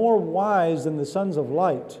times, are more wise than the sons of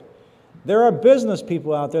light. There are business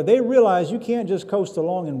people out there. They realize you can't just coast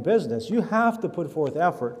along in business. You have to put forth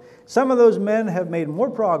effort. Some of those men have made more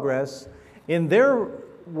progress in their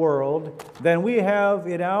world than we have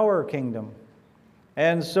in our kingdom.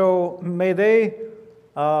 And so may they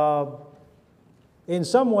in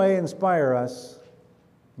some way inspire us,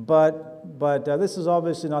 but this is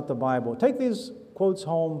obviously not the Bible. Take these quotes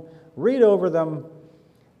home, read over them,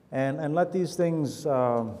 and let these things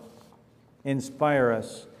inspire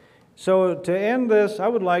us. So to end this, I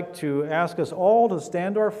would like to ask us all to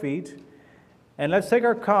stand to our feet, and let's take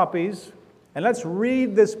our copies, and let's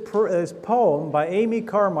read this poem by Amy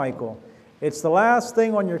Carmichael. It's the last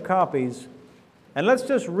thing on your copies, and let's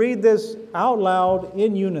just read this out loud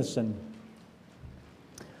in unison.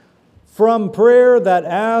 From prayer that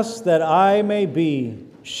asks that I may be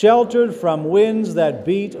sheltered from winds that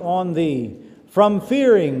beat on thee, from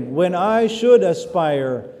fearing when I should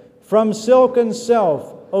aspire, from silken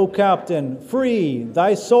self, O Captain, free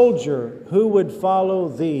thy soldier who would follow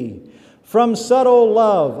thee, from subtle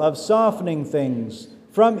love of softening things,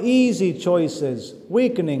 from easy choices,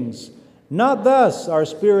 weakenings. Not thus are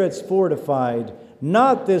spirits fortified,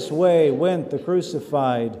 not this way went the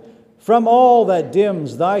crucified. From all that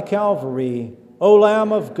dims thy Calvary, O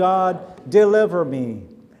Lamb of God, deliver me.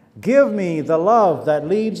 Give me the love that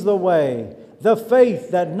leads the way, the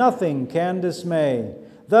faith that nothing can dismay,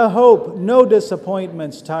 the hope no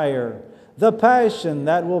disappointments tire, the passion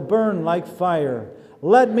that will burn like fire.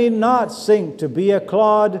 Let me not sink to be a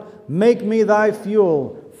clod. Make me thy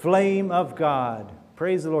fuel, flame of God.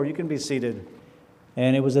 Praise the Lord. You can be seated.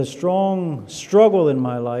 And it was a strong struggle in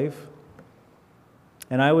my life.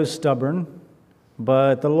 And I was stubborn,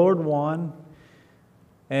 but the Lord won.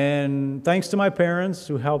 And thanks to my parents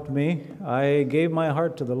who helped me, I gave my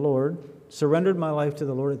heart to the Lord, surrendered my life to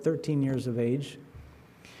the Lord at 13 years of age.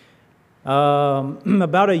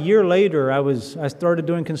 About a year later, I started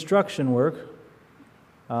doing construction work.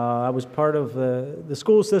 I was part of the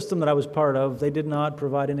school system that I was part of. They did not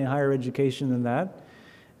provide any higher education than that.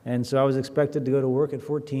 And so I was expected to go to work at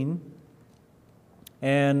 14.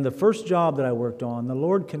 And the first job that I worked on, the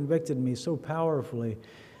Lord convicted me so powerfully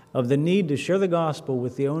of the need to share the gospel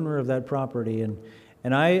with the owner of that property.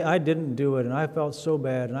 And I didn't do it, and I felt so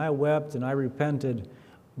bad, and I wept, and I repented.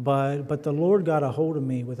 But the Lord got a hold of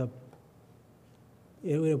me with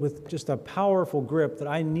just a powerful grip that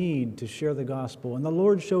I need to share the gospel. And the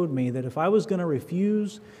Lord showed me that if I was going to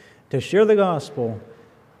refuse to share the gospel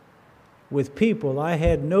with people, I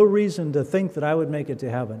had no reason to think that I would make it to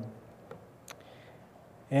heaven.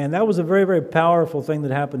 And that was a very, very powerful thing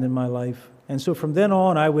that happened in my life. And so from then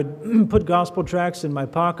on, I would put gospel tracts in my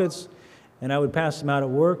pockets, and I would pass them out at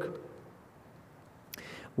work.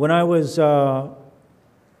 When I was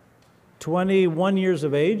 21 years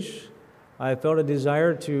of age, I felt a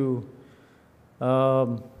desire to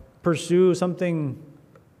pursue something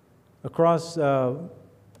across the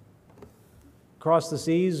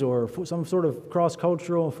seas, or some sort of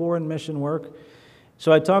cross-cultural foreign mission work.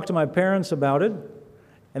 So I talked to my parents about it,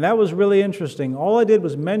 and that was really interesting. All I did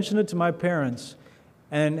was mention it to my parents,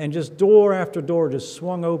 and just door after door just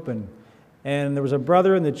swung open. And there was a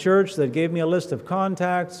brother in the church that gave me a list of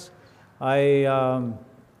contacts. I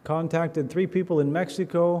contacted 3 people in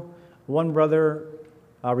Mexico. One brother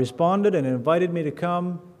responded and invited me to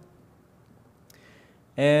come.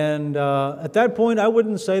 And at that point, I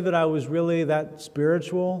wouldn't say that I was really that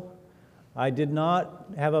spiritual. I did not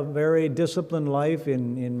have a very disciplined life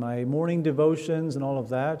in my morning devotions and all of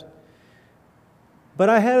that. But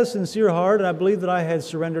I had a sincere heart, and I believe that I had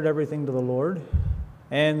surrendered everything to the Lord.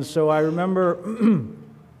 And so I remember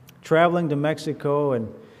traveling to Mexico,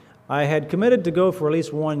 and I had committed to go for at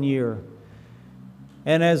least 1 year.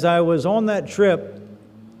 And as I was on that trip,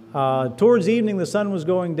 towards evening the sun was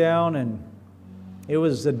going down, and it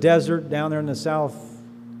was a desert down there in the south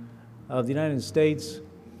of the United States.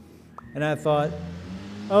 And I thought,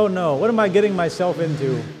 oh no, what am I getting myself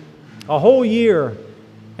into? A whole year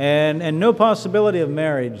and no possibility of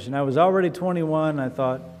marriage. And I was already 21. I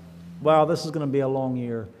thought, wow, this is going to be a long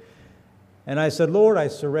year. And I said, Lord, I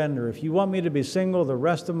surrender. If you want me to be single the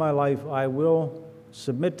rest of my life, I will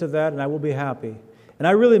submit to that, and I will be happy. And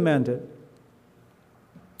I really meant it.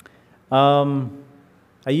 A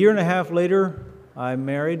year and a half later, I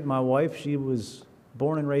married my wife. She was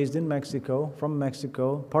born and raised in Mexico, from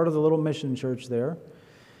Mexico, part of the little mission church there.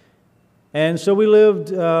 And so we lived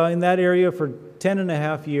in that area for 10 and a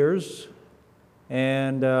half years.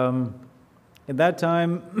 And at that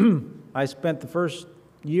time, I spent the first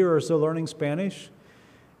year or so learning Spanish.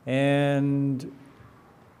 And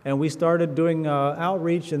we started doing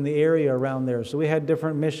outreach in the area around there. So we had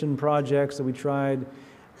different mission projects that we tried.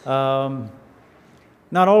 Not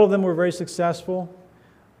all of them were very successful.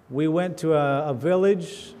 We went to a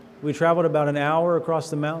village. We traveled about an hour across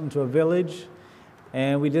the mountain to a village,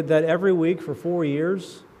 and we did that every week for 4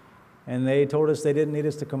 years, and they told us they didn't need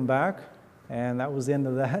us to come back, and that was the end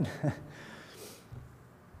of that.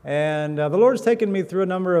 And the Lord's taken me through a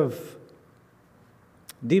number of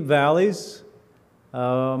deep valleys,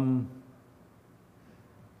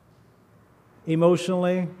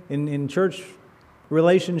 emotionally, in church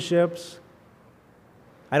relationships.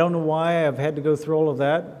 I don't know why I've had to go through all of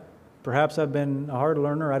that. Perhaps I've been a hard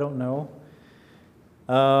learner, I don't know.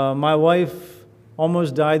 My wife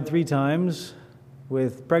almost died 3 times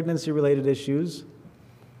with pregnancy-related issues.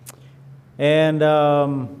 And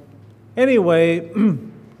anyway,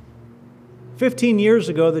 15 years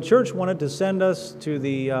ago, the church wanted to send us to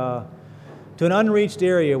an unreached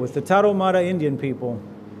area with the Tarahumara Indian people.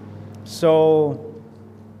 So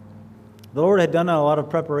the Lord had done a lot of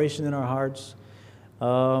preparation in our hearts.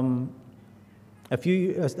 A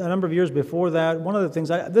number of years before that, one of the things,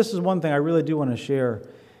 this is one thing I really do want to share,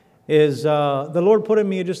 is the Lord put in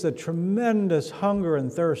me just a tremendous hunger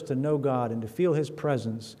and thirst to know God and to feel His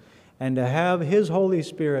presence and to have His Holy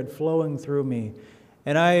Spirit flowing through me.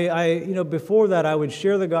 And I before that, I would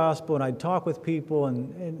share the gospel and I'd talk with people,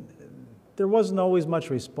 and there wasn't always much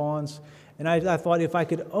response. And I thought if I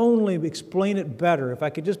could only explain it better, if I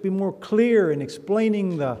could just be more clear in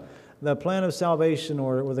explaining the plan of salvation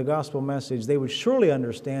or the gospel message, they would surely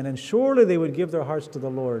understand, and surely they would give their hearts to the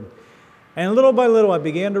Lord. And little by little, I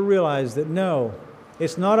began to realize that no,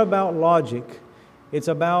 it's not about logic. It's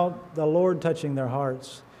about the Lord touching their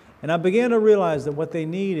hearts. And I began to realize that what they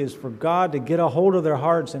need is for God to get a hold of their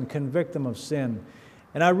hearts and convict them of sin.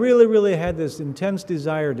 And I really, really had this intense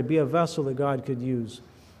desire to be a vessel that God could use.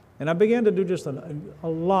 And I began to do just a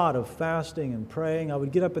lot of fasting and praying. I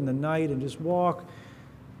would get up in the night and just walk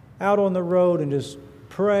out on the road and just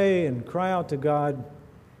pray and cry out to God.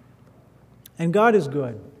 And God is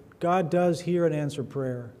good. God does hear and answer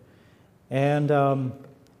prayer. And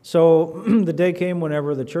so the day came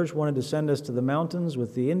whenever the church wanted to send us to the mountains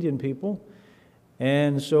with the Indian people.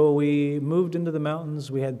 And so we moved into the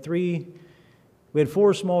mountains. We had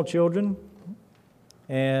 4 small children.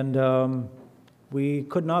 And we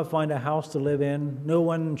could not find a house to live in. No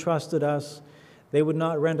one trusted us. They would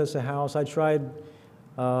not rent us a house. I tried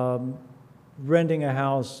renting a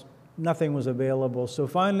house. Nothing was available. So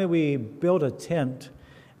finally we built a tent,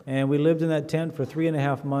 and we lived in that tent for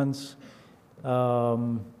 3.5 months.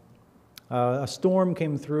 A storm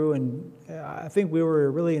came through, and I think we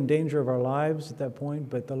were really in danger of our lives at that point,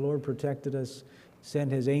 but the Lord protected us,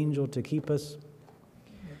 sent His angel to keep us.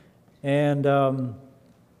 And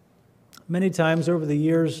many times over the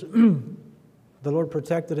years, the Lord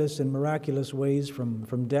protected us in miraculous ways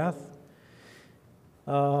from death.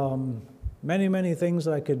 Many things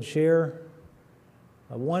that I could share.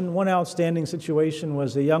 One outstanding situation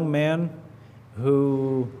was a young man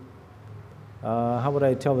who, how would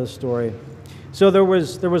I tell this story? So there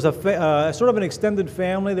was a sort of an extended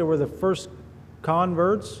family. There were the first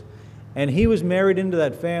converts, and he was married into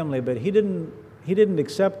that family, but he didn't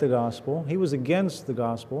accept the gospel. He was against the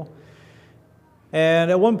gospel. And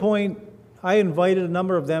at one point, I invited a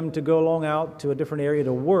number of them to go along out to a different area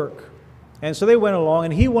to work. And so they went along,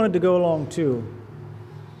 and he wanted to go along too.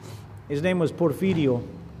 His name was Porfirio.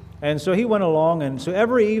 And so he went along, and so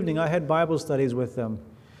every evening I had Bible studies with them.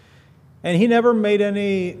 And he never made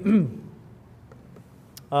any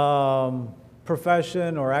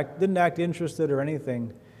profession or didn't act interested or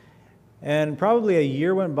anything. And probably a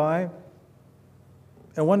year went by,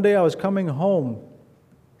 and one day I was coming home,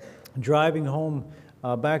 driving home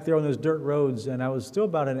back there on those dirt roads, and I was still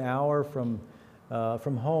about an hour from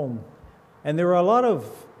home. And there were a lot of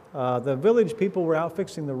the village people were out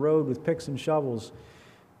fixing the road with picks and shovels.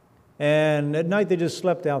 And at night they just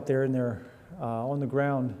slept out there on the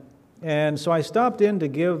ground. And so I stopped in to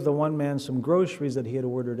give the one man some groceries that he had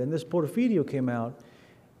ordered. And this Porfirio came out,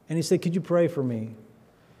 and he said, "Could you pray for me?"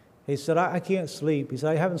 He said, I can't sleep. He said,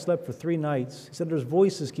 "I haven't slept for 3 nights. He said, "There's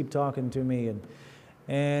voices keep talking to me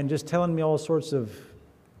and just telling me all sorts of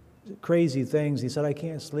crazy things." He said, "I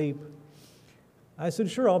can't sleep." I said,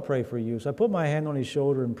 "Sure, I'll pray for you." So I put my hand on his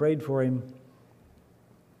shoulder and prayed for him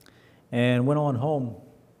and went on home.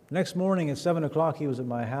 Next morning at 7 o'clock, he was at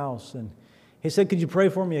my house, and he said, "Could you pray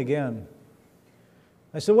for me again?"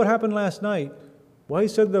 I said, "What happened last night?" Well, he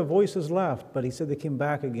said the voices left, but he said they came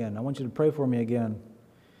back again. "I want you to pray for me again."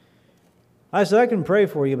 I said, "I can pray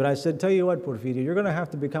for you," but I said, "Tell you what, Porfirio, you're going to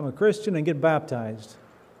have to become a Christian and get baptized."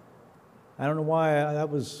 I don't know why, that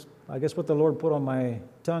was, I guess, what the Lord put on my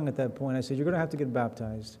tongue at that point. I said, "You're going to have to get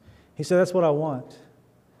baptized." He said, "That's what I want."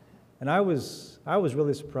 And I was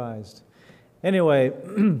really surprised. Anyway,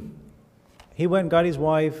 he went and got his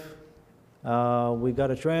wife. We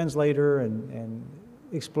got a translator and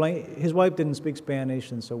explained. His wife didn't speak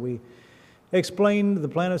Spanish, and so we explained the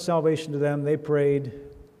plan of salvation to them. They prayed,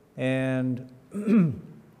 and the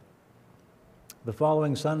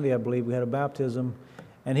following Sunday, I believe, we had a baptism,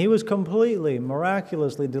 and he was completely,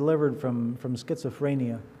 miraculously delivered from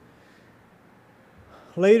schizophrenia.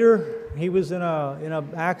 Later, he was in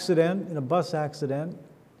a bus accident.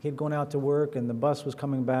 He had gone out to work, and the bus was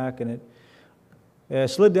coming back, and it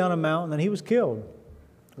slid down a mountain, and he was killed.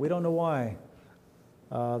 We don't know why.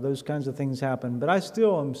 Those kinds of things happen. But I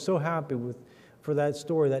still am so happy for that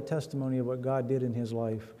story, that testimony of what God did in his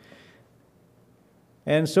life.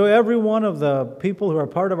 And so every one of the people who are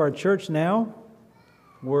part of our church now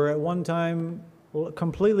were at one time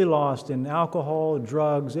completely lost in alcohol,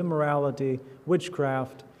 drugs, immorality,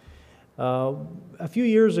 witchcraft. A few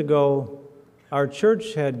years ago, our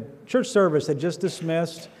church service had just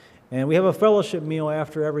dismissed, and we have a fellowship meal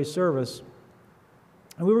after every service.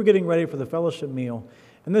 And we were getting ready for the fellowship meal.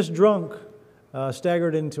 And this drunk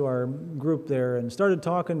staggered into our group there and started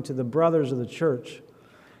talking to the brothers of the church.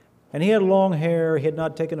 And he had long hair. He had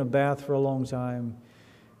not taken a bath for a long time.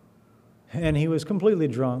 And he was completely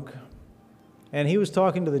drunk. And he was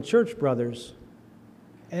talking to the church brothers.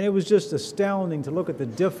 And it was just astounding to look at the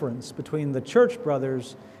difference between the church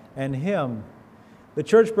brothers and him. The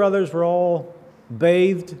church brothers were all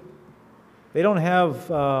bathed. They don't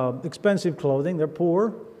have expensive clothing. They're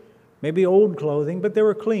poor, maybe old clothing, but they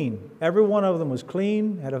were clean. Every one of them was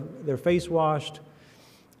clean, had their face washed,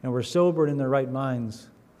 and were sober and in their right minds.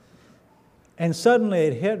 And suddenly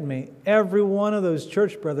it hit me, every one of those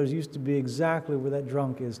church brothers used to be exactly where that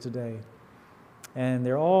drunk is today. And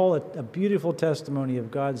they're all a beautiful testimony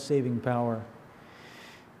of God's saving power.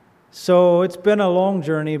 So it's been a long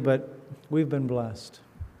journey, but we've been blessed.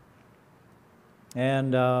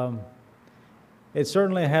 And It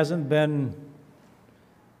certainly hasn't been,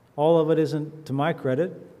 all of it isn't to my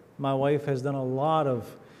credit. My wife has done a lot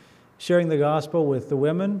of sharing the gospel with the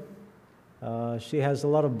women. She has a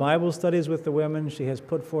lot of Bible studies with the women. She has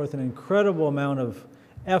put forth an incredible amount of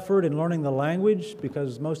effort in learning the language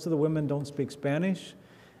because most of the women don't speak Spanish.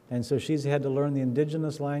 And so she's had to learn the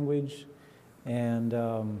indigenous language. And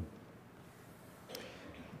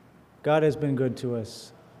God has been good to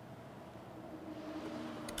us.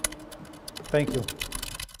 Thank you.